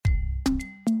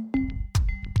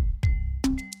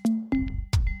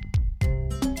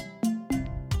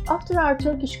After our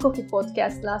Turkish Coffee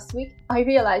podcast last week, I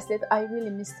realized that I really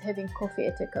missed having coffee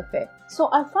at a cafe. So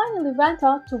I finally went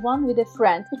out to one with a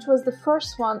friend, which was the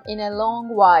first one in a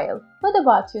long while. What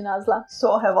about you, Nazlan?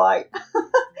 So have I.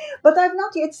 But I've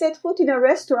not yet set foot in a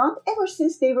restaurant ever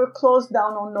since they were closed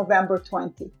down on November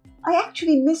 20. I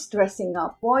actually miss dressing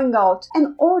up, going out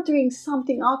and ordering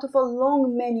something out of a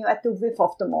long menu at the whiff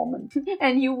of the moment.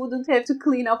 And you wouldn't have to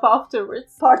clean up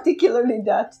afterwards. Particularly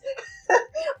that.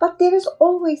 But there is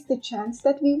always the chance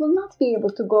that we will not be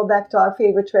able to go back to our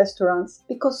favorite restaurants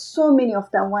because so many of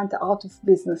them went out of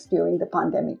business during the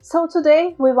pandemic. So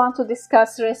today we want to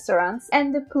discuss restaurants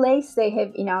and the place they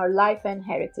have in our life and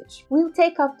heritage. We'll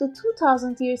take up the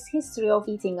 2000 years history of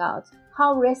eating out,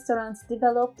 how restaurants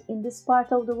developed in this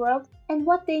part of the world, and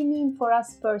what they mean for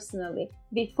us personally,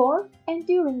 before and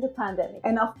during the pandemic.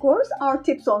 And of course, our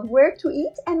tips on where to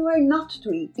eat and where not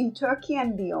to eat in Turkey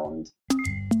and beyond.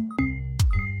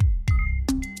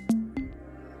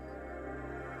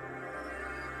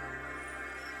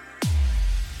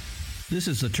 This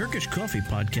is the Turkish Coffee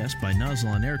podcast by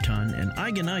Nazlan, Ertan, and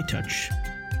Aygen Aytaç.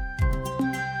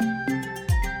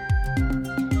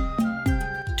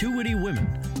 Two witty women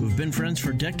who have been friends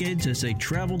for decades as they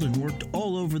traveled and worked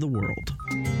all over the world.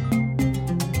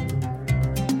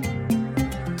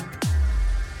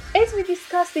 As we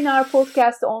discussed in our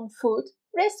podcast on food,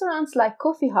 restaurants like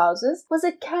coffee houses was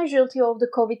a casualty of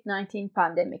the COVID-19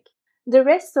 pandemic. The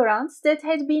restaurants that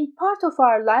had been part of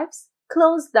our lives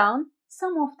closed down,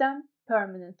 some of them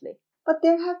permanently. But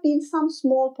there have been some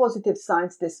small positive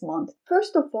signs this month.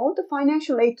 First of all, the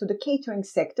financial aid to the catering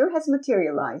sector has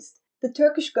materialized. The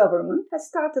Turkish government has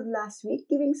started last week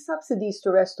giving subsidies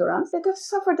to restaurants that have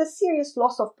suffered a serious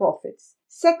loss of profits.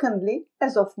 Secondly,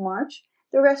 as of March,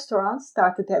 the restaurants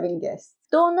started having guests.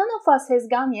 Though none of us has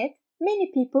gone yet, many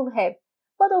people have.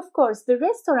 But of course, the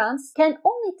restaurants can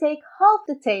only take half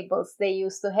the tables they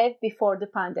used to have before the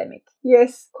pandemic.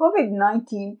 Yes,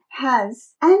 COVID-19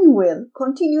 has and will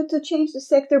continue to change the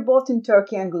sector both in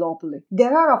Turkey and globally.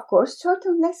 There are, of course,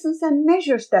 certain lessons and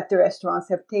measures that the restaurants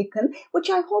have taken,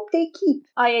 which I hope they keep.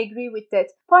 I agree with that,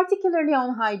 particularly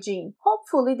on hygiene.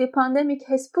 Hopefully, the pandemic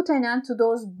has put an end to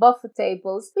those buffet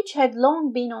tables, which had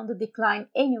long been on the decline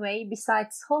anyway,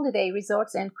 besides holiday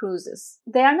resorts and cruises.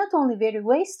 They are not only very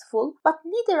wasteful, but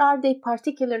neither are they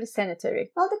particularly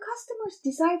sanitary. Well, the customer's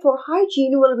desire for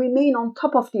hygiene will remain on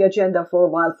top of the agenda for a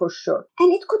while for sure.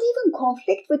 And it could even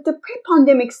conflict with the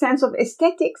pre-pandemic sense of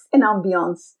aesthetics and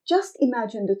ambience. Just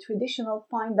imagine the traditional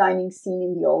fine dining scene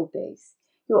in the old days.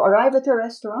 You arrive at a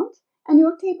restaurant and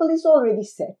your table is already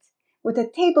set with a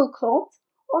tablecloth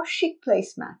or chic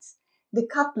placemats. The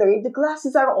cutlery, the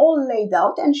glasses are all laid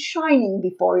out and shining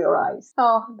before your eyes.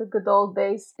 Oh, the good old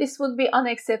days. This would be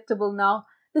unacceptable now.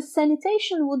 The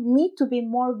sanitation would need to be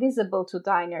more visible to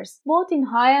diners, both in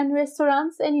high-end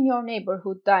restaurants and in your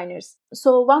neighborhood diners.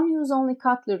 So one use only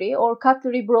cutlery or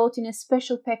cutlery brought in a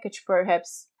special package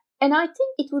perhaps. And I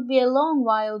think it would be a long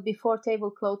while before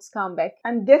tablecloths come back.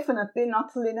 And definitely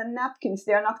not linen napkins,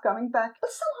 they are not coming back.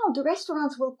 But somehow the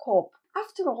restaurants will cope.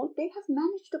 After all, they have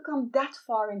managed to come that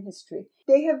far in history.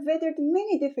 They have weathered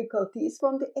many difficulties,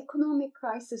 from the economic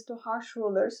crisis to harsh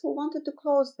rulers who wanted to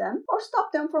close them or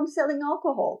stop them from selling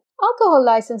alcohol. Alcohol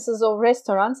licenses of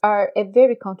restaurants are a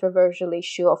very controversial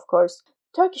issue, of course.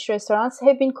 Turkish restaurants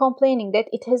have been complaining that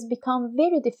it has become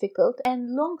very difficult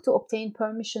and long to obtain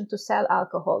permission to sell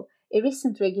alcohol. A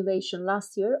recent regulation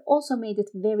last year also made it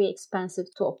very expensive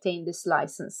to obtain this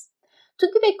license. To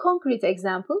give a concrete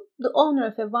example, the owner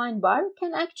of a wine bar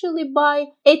can actually buy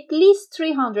at least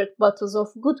 300 bottles of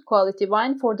good quality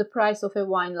wine for the price of a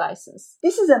wine license.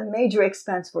 This is a major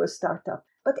expense for a startup.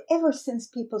 But ever since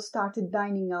people started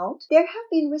dining out, there have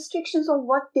been restrictions on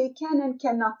what they can and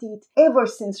cannot eat, ever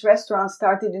since restaurants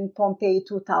started in Pompeii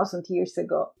 2000 years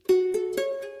ago.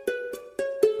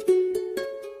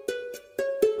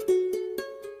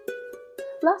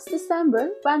 Last December,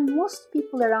 when most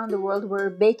people around the world were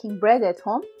baking bread at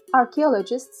home,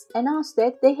 archaeologists announced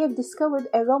that they have discovered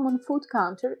a Roman food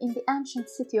counter in the ancient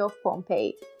city of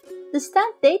Pompeii. The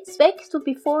stand dates back to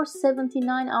before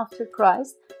 79 after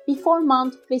Christ, before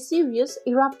Mount Vesuvius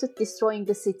erupted, destroying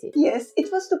the city. Yes,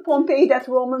 it was to Pompeii that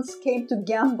Romans came to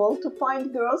gamble, to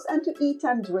find girls, and to eat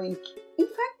and drink. In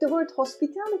fact, the word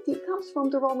hospitality comes from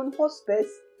the Roman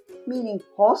hospes, meaning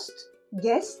host,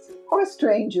 guest, or a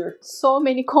stranger. So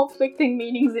many conflicting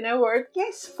meanings in a word.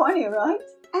 Yes, funny, right?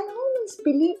 And Romans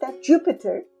believed that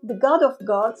Jupiter, the god of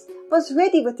gods, was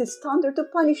ready with his thunder to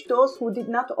punish those who did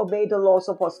not obey the laws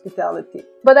of hospitality.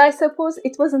 But I suppose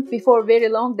it wasn't before very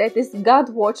long that this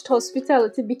god-watched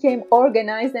hospitality became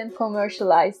organized and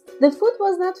commercialized. The food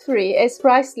was not free, as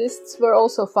price lists were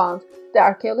also found. The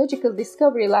archaeological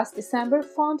discovery last December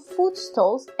found food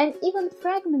stalls and even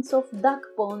fragments of duck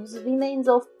bones, remains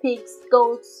of pigs,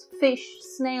 goats, fish,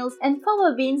 snails, and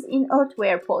fava beans in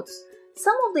earthenware pots.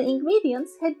 Some of the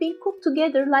ingredients had been cooked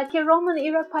together like a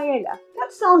Roman-era paella.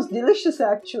 That sounds delicious,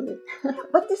 actually.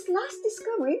 But this last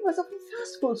discovery was of a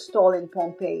fast food stall in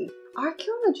Pompeii.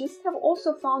 Archaeologists have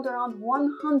also found around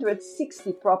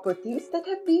 160 properties that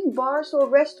have been bars or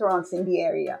restaurants in the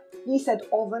area. These had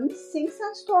ovens, sinks,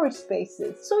 and storage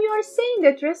spaces. So you are saying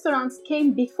that restaurants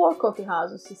came before coffee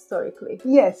houses historically?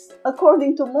 Yes,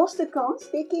 according to most accounts,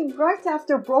 they came right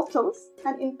after brothels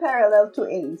and in parallel to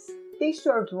inns. They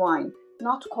served wine,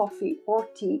 not coffee or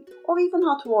tea or even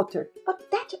hot water. But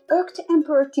that irked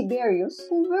Emperor Tiberius,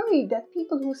 who worried that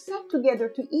people who sat together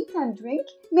to eat and drink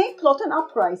may plot an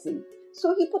uprising.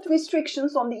 So he put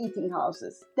restrictions on the eating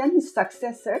houses. Then his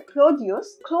successor,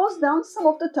 Claudius, closed down some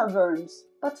of the taverns.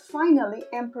 But finally,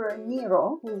 Emperor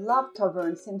Nero, who loved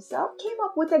taverns himself, came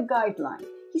up with a guideline.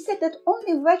 He said that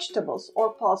only vegetables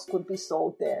or pulse could be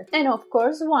sold there. And of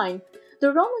course, wine.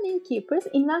 The Roman innkeepers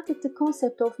invented the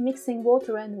concept of mixing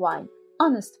water and wine.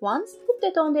 Honest ones put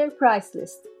that on their price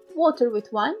list. Water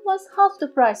with wine was half the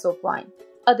price of wine.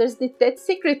 Others did that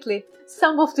secretly.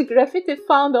 Some of the graffiti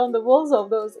found on the walls of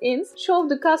those inns showed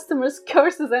the customers'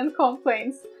 curses and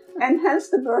complaints. And hence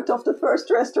the birth of the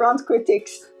first restaurant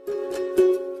critics.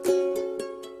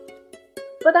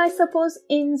 But I suppose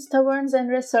inns, taverns and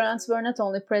restaurants were not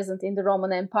only present in the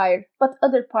Roman Empire, but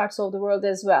other parts of the world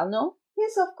as well, no?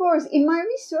 Yes, of course. In my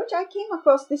research, I came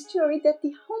across this theory that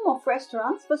the home of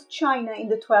restaurants was China in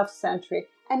the 12th century.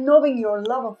 And knowing your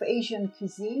love of Asian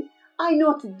cuisine, I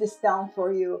noted this down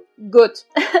for you. Good.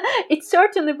 It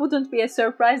certainly wouldn't be a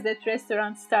surprise that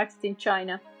restaurants started in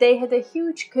China. They had a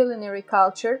huge culinary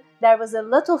culture, there was a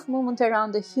lot of movement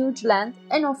around a huge land,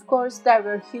 and of course there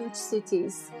were huge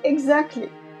cities.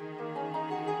 Exactly.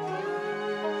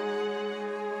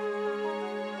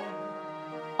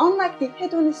 Unlike the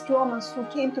hedonist Romans who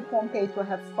came to Pompeii to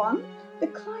have fun, the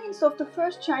clients of the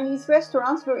first Chinese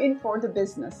restaurants were in for the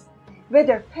business.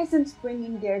 Whether peasants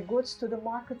bringing their goods to the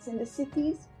markets in the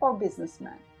cities or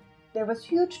businessmen. There was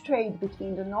huge trade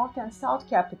between the north and south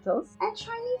capitals, and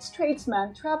Chinese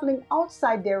tradesmen traveling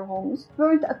outside their homes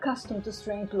weren't accustomed to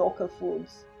strange local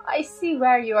foods. I see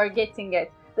where you are getting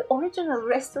at. The original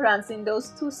restaurants in those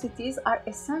two cities are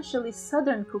essentially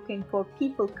southern cooking for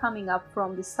people coming up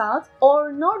from the south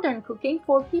or northern cooking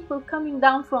for people coming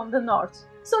down from the north.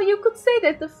 So you could say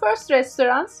that the first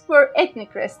restaurants were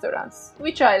ethnic restaurants,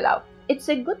 which I love. It's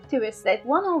a good twist that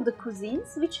one of the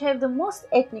cuisines which have the most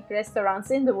ethnic restaurants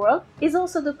in the world is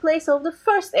also the place of the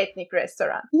first ethnic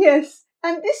restaurant. Yes,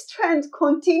 and this trend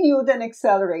continued and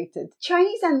accelerated.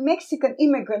 Chinese and Mexican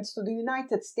immigrants to the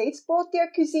United States brought their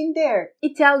cuisine there.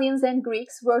 Italians and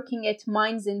Greeks working at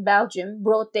mines in Belgium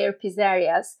brought their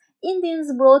pizzerias.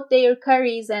 Indians brought their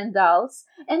curries and dals,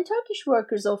 and Turkish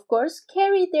workers, of course,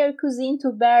 carried their cuisine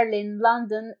to Berlin,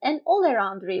 London, and all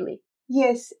around really.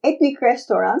 Yes, ethnic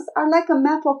restaurants are like a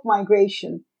map of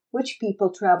migration. Which people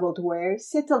traveled where,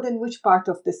 settled in which part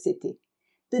of the city.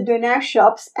 The doner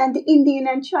shops and the Indian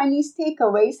and Chinese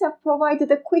takeaways have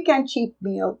provided a quick and cheap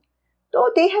meal, though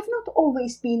they have not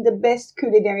always been the best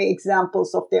culinary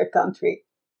examples of their country.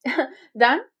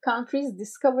 Then, countries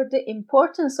discovered the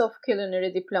importance of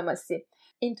culinary diplomacy.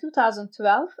 In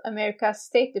 2012, America's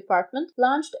State Department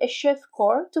launched a chef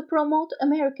corps to promote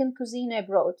American cuisine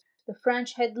abroad. The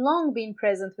French had long been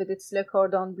present with its Le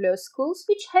Cordon Bleu schools,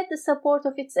 which had the support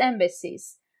of its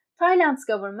embassies. Thailand's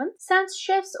government sent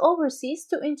chefs overseas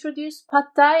to introduce pad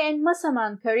thai and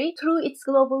masaman curry through its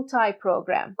global Thai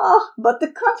program. But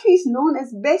the countries known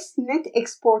as best net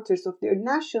exporters of their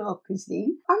national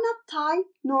cuisine are not Thai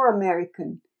nor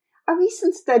American. A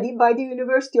recent study by the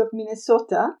University of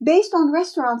Minnesota, based on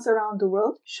restaurants around the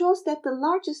world, shows that the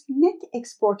largest net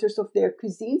exporters of their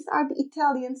cuisines are the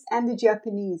Italians and the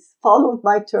Japanese, followed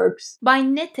by Turks. By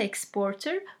net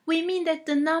exporter, we mean that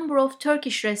the number of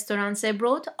Turkish restaurants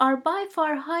abroad are by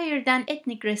far higher than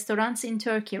ethnic restaurants in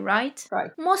Turkey, right?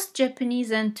 Right. Most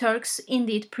Japanese and Turks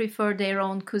indeed prefer their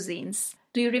own cuisines.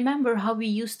 Do you remember how we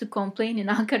used to complain in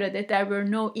Ankara that there were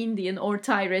no Indian or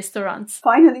Thai restaurants?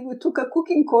 Finally, we took a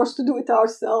cooking course to do it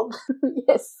ourselves.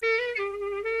 Yes.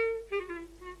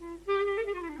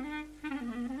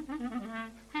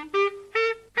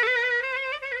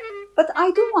 But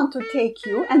I do want to take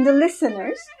you and the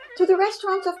listeners to the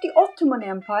restaurants of the Ottoman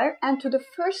Empire, and to the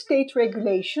first state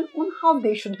regulation on how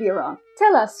they should be run.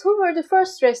 Tell us, who were the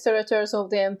first restaurateurs of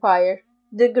the empire?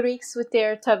 The Greeks with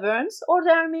their taverns, or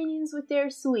the Armenians with their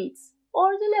suites,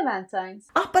 or the Levantines?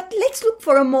 But let's look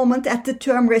for a moment at the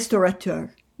term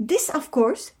restaurateur. This, of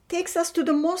course, takes us to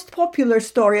the most popular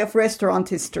story of restaurant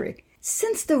history.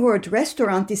 Since the word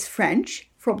restaurant is French,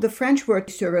 from the French word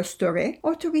se restaurer,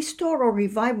 or to restore or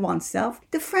revive oneself,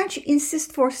 the French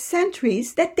insist for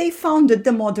centuries that they founded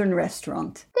the modern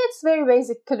restaurant. That's very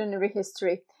basic culinary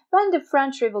history. When the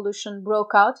French Revolution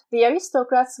broke out, the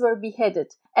aristocrats were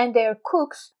beheaded, and their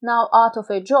cooks, now out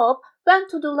of a job, went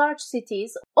to the large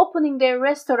cities, opening their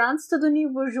restaurants to the new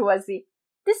bourgeoisie.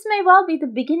 This may well be the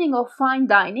beginning of fine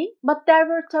dining, but there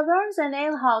were taverns and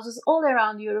alehouses all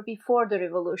around Europe before the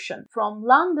Revolution, from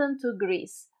London to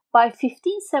Greece. By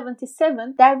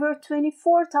 1577, there were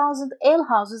 24,000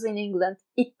 alehouses in England.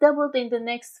 It doubled in the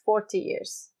next 40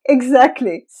 years.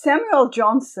 Exactly. Samuel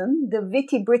Johnson, the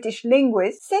witty British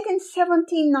linguist, said in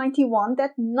 1791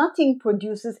 that nothing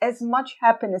produces as much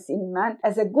happiness in man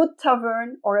as a good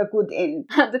tavern or a good inn.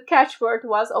 The catchword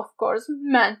was, of course,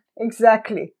 man.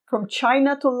 Exactly. From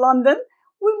China to London,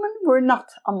 women were not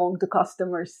among the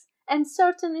customers. And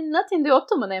certainly not in the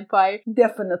Ottoman Empire.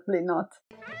 Definitely not.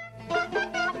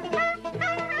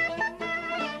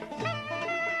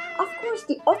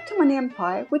 The Ottoman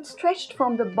Empire, which stretched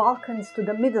from the Balkans to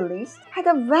the Middle East, had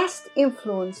a vast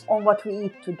influence on what we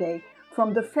eat today,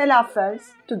 from the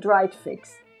falafels to dried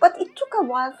figs. But it took a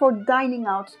while for dining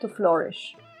out to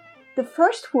flourish. The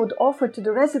first food offered to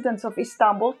the residents of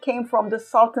Istanbul came from the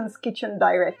Sultan's kitchen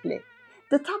directly.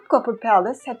 The Topkapı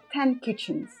Palace had 10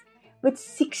 kitchens, with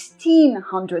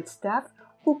 1,600 staff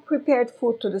who prepared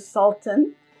food to the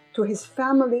Sultan, to his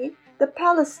family, the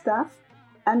palace staff,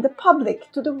 and the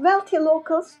public, to the wealthy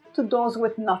locals, to those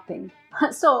with nothing.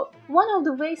 So, one of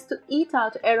the ways to eat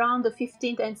out around the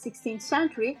 15th and 16th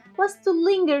century was to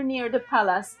linger near the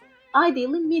palace,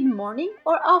 ideally mid-morning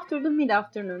or after the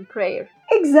mid-afternoon prayer.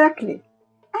 Exactly.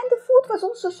 And the food was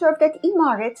also served at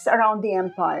imarets around the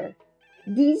empire.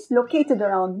 These, located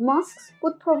around mosques,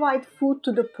 would provide food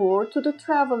to the poor, to the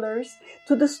travelers,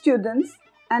 to the students,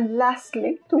 and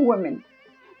lastly, to women.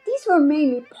 These were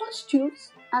mainly pot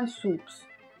stews and soups.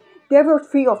 They were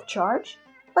free of charge,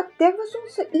 but there was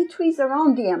also eateries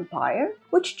around the empire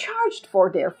which charged for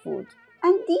their food.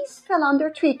 And these fell under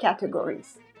 3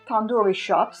 categories. Tandoori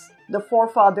shops, the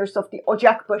forefathers of the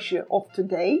ocakbaşı of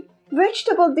today,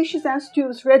 vegetable dishes and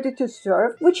stews ready to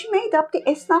serve, which made up the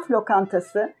esnaf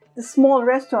lokantası, the small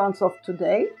restaurants of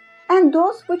today, and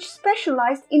those which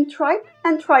specialized in tripe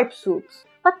and tripe soups.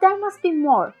 But there must be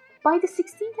more. By the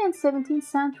 16th and 17th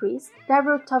centuries, there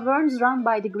were taverns run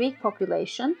by the Greek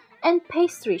population and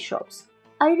pastry shops.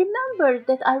 I remember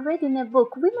that I read in a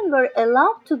book women were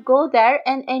allowed to go there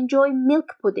and enjoy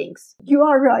milk puddings. You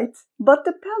are right, but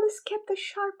the palace kept a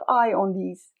sharp eye on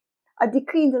these. A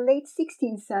decree in the late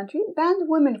 16th century banned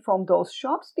women from those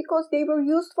shops because they were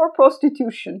used for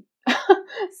prostitution.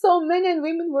 So men and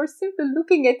women were simply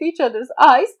looking at each other's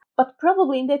eyes, but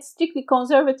probably in that strictly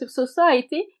conservative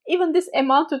society, even this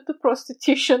amounted to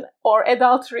prostitution or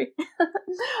adultery.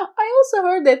 I also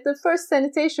heard that the first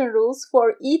sanitation rules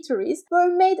for eateries were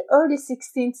made early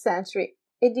 16th century.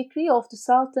 A decree of the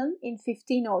Sultan in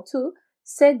 1502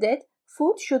 said that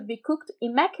food should be cooked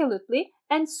immaculately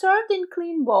and served in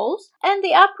clean bowls, and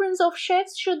the aprons of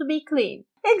chefs should be clean.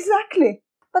 Exactly.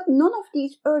 But none of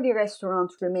these early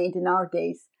restaurants remained in our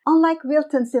days, unlike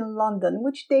Wilton's in London,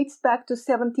 which dates back to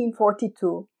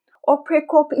 1742, or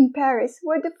Précope in Paris,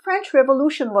 where the French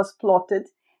Revolution was plotted.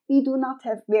 We do not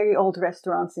have very old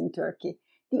restaurants in Turkey.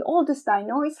 The oldest I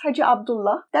know is Hacı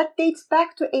Abdullah, that dates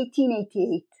back to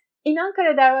 1888. In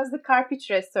Ankara, there was the Karpiç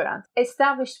restaurant,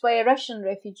 established by a Russian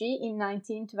refugee in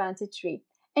 1923,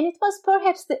 and it was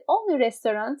perhaps the only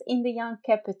restaurant in the young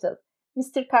capital.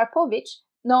 Mr. Karpovich,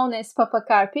 known as Papa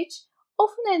Karpiç,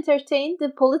 often entertained the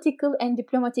political and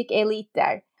diplomatic elite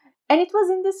there. And it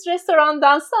was in this restaurant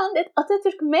Dansan that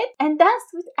Atatürk met and danced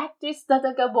with actress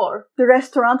Dada Gabor. The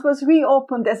restaurant was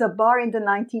reopened as a bar in the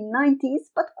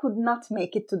 1990s, but could not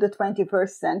make it to the 21st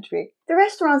century. The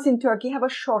restaurants in Turkey have a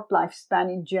short lifespan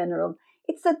in general.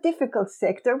 It's a difficult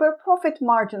sector where profit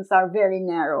margins are very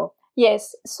narrow.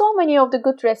 Yes, so many of the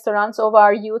good restaurants of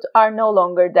our youth are no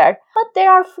longer there, but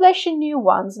there are flashy new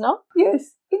ones, no?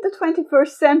 Yes, in the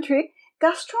 21st century,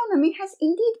 gastronomy has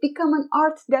indeed become an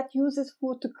art that uses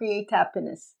food to create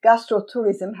happiness.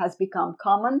 Gastrotourism has become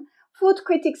common. Food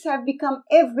critics have become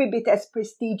every bit as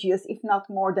prestigious, if not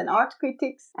more than art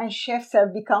critics, and chefs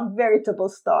have become veritable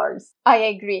stars. I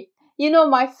agree. You know,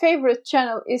 my favorite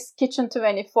channel is Kitchen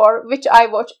 24, which I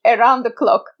watch around the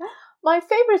clock. My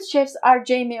favorite chefs are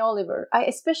Jamie Oliver. I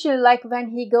especially like when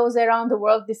he goes around the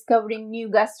world discovering new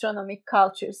gastronomic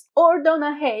cultures. Or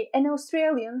Donna Hay, an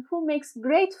Australian who makes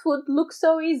great food look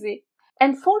so easy.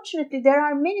 And fortunately, there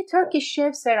are many Turkish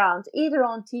chefs around, either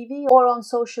on TV or on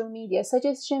social media, such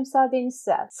as Şemsa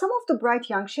Denizsel. Some of the bright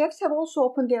young chefs have also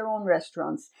opened their own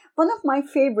restaurants. One of my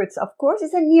favorites, of course,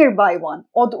 is a nearby one,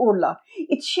 Od Urla.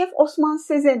 It's Chef Osman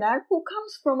Sezener, who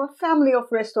comes from a family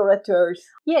of restaurateurs.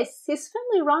 Yes, his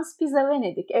family runs Pizza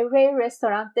Venedik, a rare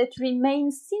restaurant that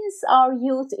remains since our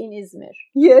youth in Izmir.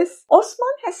 Yes,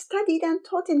 Osman has studied and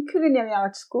taught in culinary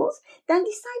art schools, then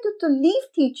decided to leave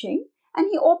teaching, and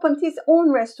he opened his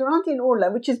own restaurant in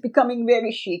Urla, which is becoming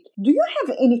very chic. Do you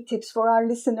have any tips for our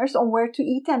listeners on where to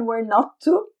eat and where not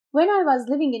to? When I was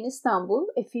living in Istanbul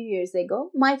a few years ago,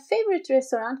 my favorite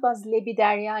restaurant was Lebi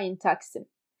Derya in Taksim.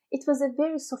 It was a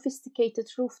very sophisticated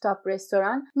rooftop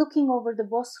restaurant looking over the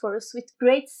Bosphorus with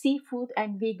great seafood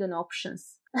and vegan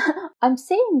options. I'm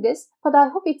saying this, but I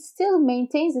hope it still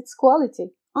maintains its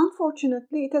quality.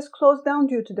 Unfortunately, it has closed down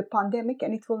due to the pandemic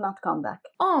and it will not come back.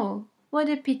 Oh, what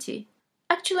a pity.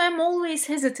 Actually, I'm always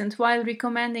hesitant while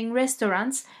recommending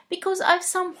restaurants because I've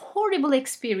some horrible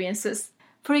experiences.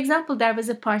 For example, there was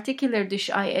a particular dish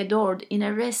I adored in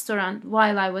a restaurant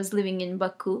while I was living in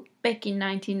Baku back in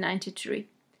 1993.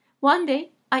 One day,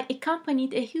 I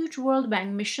accompanied a huge World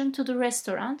Bank mission to the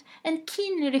restaurant and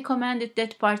keenly recommended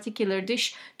that particular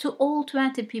dish to all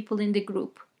 20 people in the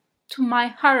group. To my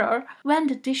horror, when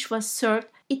the dish was served,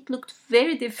 it looked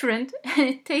very different and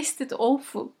it tasted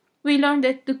awful. We learned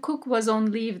that the cook was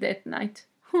on leave that night.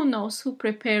 Who knows who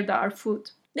prepared our food?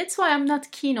 That's why I'm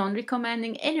not keen on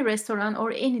recommending any restaurant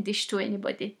or any dish to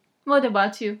anybody. What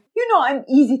about you? You know, I'm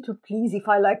easy to please if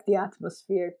I like the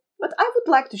atmosphere. But I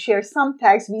would like to share some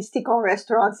tags we stick on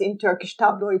restaurants in Turkish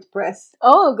tabloid press.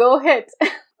 Oh, go ahead.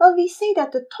 Well, we say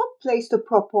that the top place to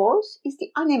propose is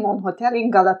the Anemon Hotel in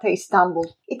Galata,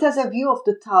 Istanbul. It has a view of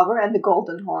the tower and the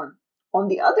Golden Horn. On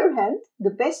the other hand, the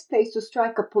best place to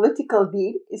strike a political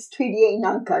deal is Trilye in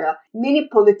Ankara. Many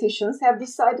politicians have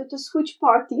decided to switch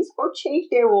parties or change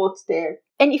their votes there.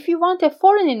 And if you want a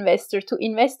foreign investor to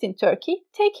invest in Turkey,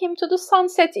 take him to the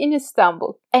Sunset in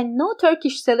Istanbul. And no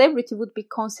Turkish celebrity would be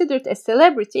considered a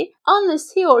celebrity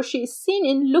unless he or she is seen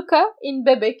in Luka in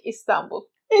Bebek, Istanbul.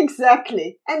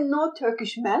 Exactly. And no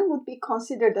Turkish man would be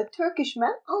considered a Turkish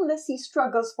man unless he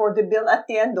struggles for the bill at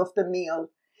the end of the meal.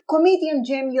 Comedian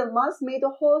Cem Yılmaz made a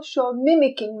whole show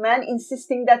mimicking men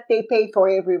insisting that they pay for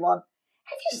everyone.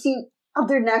 Have you seen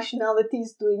other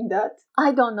nationalities doing that?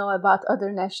 I don't know about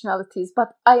other nationalities,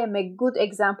 but I am a good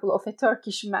example of a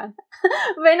Turkish man.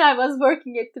 When I was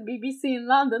working at the BBC in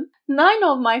London, 9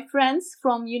 of my friends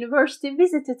from university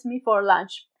visited me for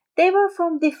lunch. They were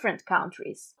from different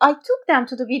countries. I took them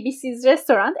to the BBC's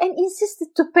restaurant and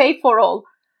insisted to pay for all.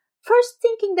 First,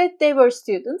 thinking that they were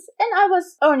students and I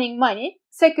was earning money.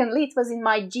 Secondly, it was in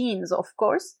my genes, of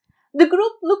course. The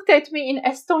group looked at me in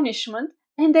astonishment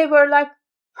and they were like,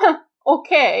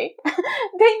 okay.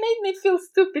 They made me feel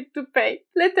stupid to pay,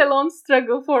 let alone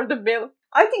struggle for the bill.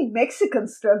 I think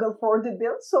Mexicans struggle for the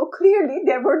bill, so clearly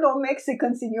there were no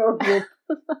Mexicans in your group.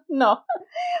 No.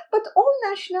 But all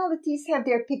nationalities have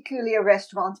their peculiar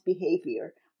restaurant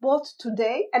behavior, both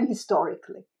today and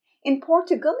historically. In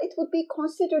Portugal, it would be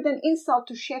considered an insult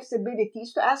to chefs'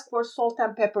 abilities to ask for salt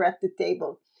and pepper at the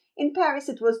table. In Paris,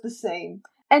 it was the same.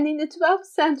 And in the 12th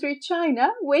century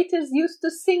China, waiters used to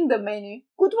sing the menu.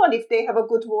 Good one if they have a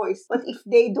good voice, but if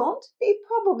they don't, they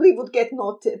probably would get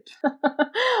no tip.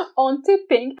 On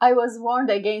tipping, I was warned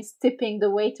against tipping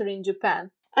the waiter in Japan.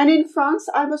 And in France,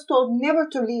 I was told never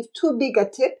to leave too big a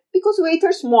tip because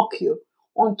waiters mock you.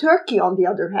 On Turkey, on the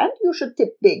other hand, you should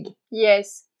tip big.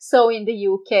 Yes, so in the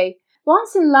UK.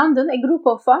 Once in London, a group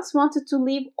of us wanted to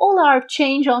leave all our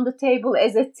change on the table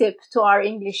as a tip to our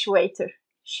English waiter.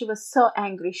 She was so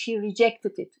angry, she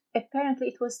rejected it. Apparently,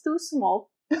 it was too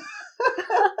small.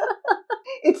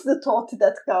 It's the thought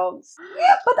that counts.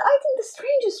 But I think the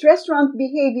strangest restaurant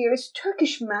behavior is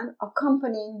Turkish men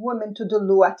accompanying women to the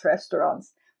loo at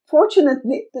restaurants.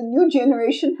 Fortunately, the new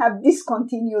generation have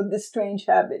discontinued this strange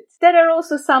habit. There are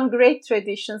also some great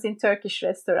traditions in Turkish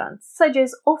restaurants, such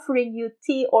as offering you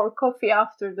tea or coffee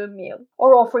after the meal.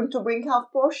 Or offering to bring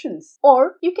half portions.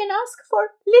 Or you can ask for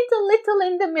little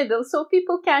in the middle so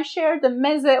people can share the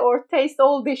meze or taste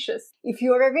all dishes. If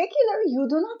you're a regular, you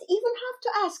do not even have to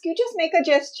ask, you just make a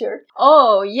gesture.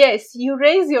 Oh, yes, you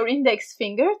raise your index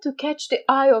finger to catch the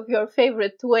eye of your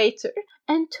favorite waiter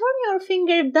and turn your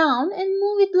finger down and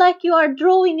move it like you are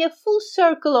drawing a full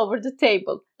circle over the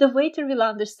table. The waiter will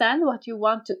understand what you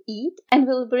want to eat and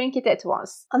will bring it at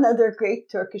once. Another great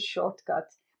Turkish shortcut.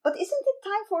 But isn't it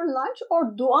time for lunch,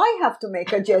 or do I have to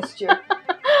make a gesture?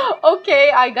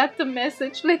 Okay, I got the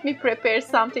message. Let me prepare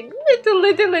something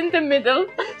little in the middle.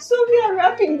 So we are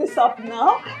wrapping this up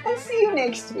now and see you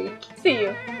next week. See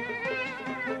you.